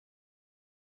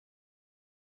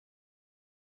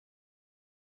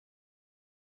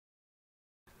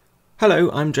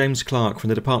Hello, I'm James Clark from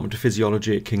the Department of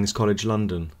Physiology at King's College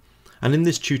London, and in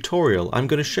this tutorial I'm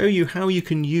going to show you how you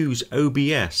can use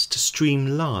OBS to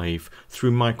stream live through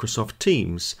Microsoft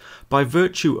Teams by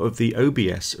virtue of the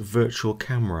OBS virtual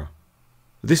camera.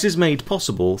 This is made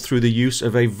possible through the use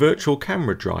of a virtual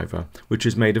camera driver which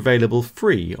is made available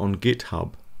free on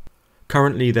GitHub.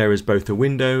 Currently there is both a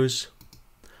Windows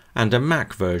and a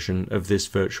Mac version of this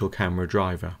virtual camera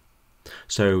driver.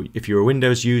 So if you're a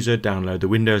Windows user, download the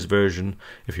Windows version.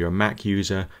 If you're a Mac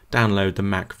user, download the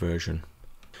Mac version.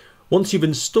 Once you've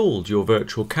installed your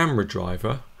virtual camera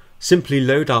driver, simply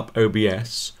load up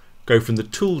OBS, go from the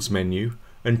Tools menu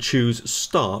and choose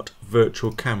Start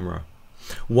Virtual Camera.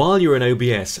 While you're in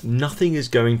OBS, nothing is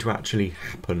going to actually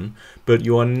happen, but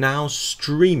you are now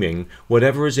streaming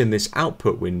whatever is in this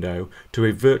output window to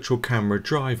a virtual camera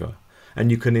driver. And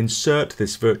you can insert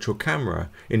this virtual camera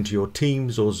into your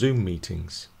Teams or Zoom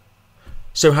meetings.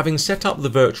 So having set up the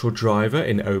virtual driver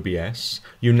in OBS,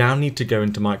 you now need to go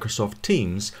into Microsoft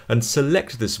Teams and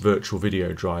select this virtual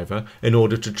video driver in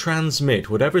order to transmit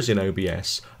whatever is in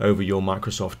OBS over your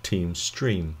Microsoft Teams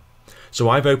stream. So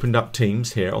I've opened up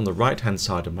Teams here on the right hand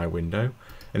side of my window,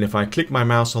 and if I click my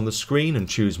mouse on the screen and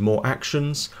choose More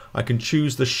Actions, I can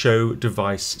choose the Show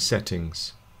Device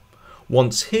Settings.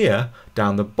 Once here,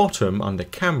 down the bottom under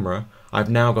Camera, I've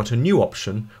now got a new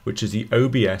option, which is the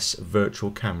OBS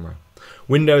Virtual Camera.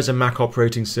 Windows and Mac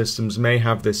operating systems may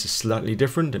have this slightly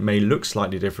different, it may look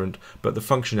slightly different, but the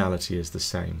functionality is the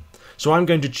same. So I'm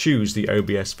going to choose the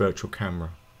OBS Virtual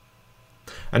Camera.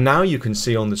 And now you can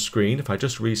see on the screen, if I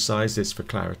just resize this for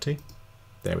clarity,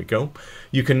 there we go,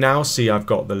 you can now see I've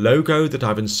got the logo that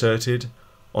I've inserted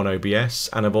on OBS,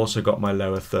 and I've also got my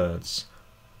lower thirds.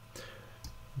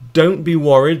 Don't be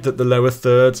worried that the lower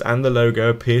thirds and the logo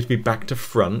appear to be back to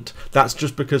front. That's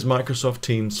just because Microsoft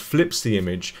Teams flips the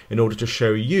image in order to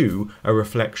show you a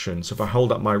reflection. So if I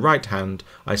hold up my right hand,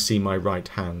 I see my right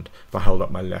hand. If I hold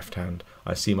up my left hand,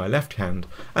 I see my left hand.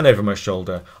 And over my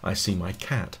shoulder, I see my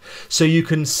cat. So you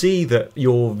can see that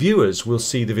your viewers will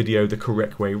see the video the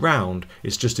correct way round.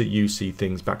 It's just that you see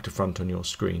things back to front on your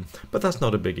screen. But that's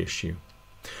not a big issue.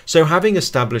 So having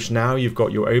established now you've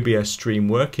got your OBS stream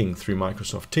working through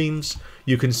Microsoft Teams,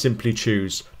 you can simply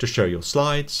choose to show your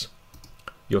slides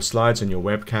on your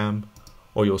webcam,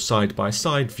 or your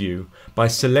side-by-side view by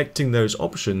selecting those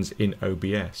options in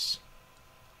OBS.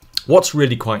 What's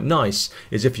really quite nice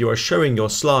is if you are showing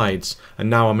your slides, and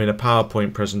now I'm in a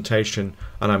PowerPoint presentation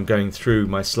and I'm going through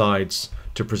my slides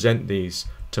to present these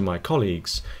to my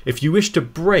colleagues, if you wish to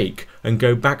break and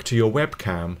go back to your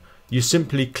webcam, you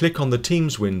simply click on the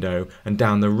Teams window, and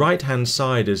down the right hand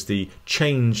side is the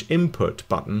Change Input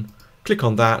button. Click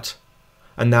on that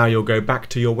and now you'll go back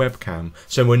to your webcam.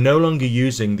 So we're no longer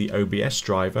using the OBS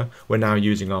driver, we're now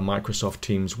using our Microsoft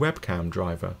Teams webcam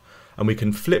driver, and we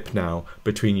can flip now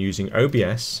between using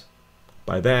OBS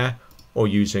by there or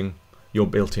using your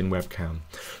built-in webcam.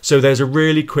 So there's a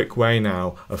really quick way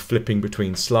now of flipping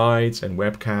between slides and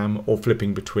webcam, or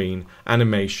flipping between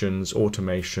animations,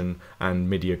 automation and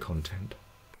media content.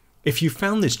 If you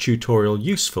found this tutorial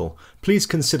useful, please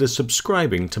consider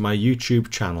subscribing to my YouTube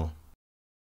channel.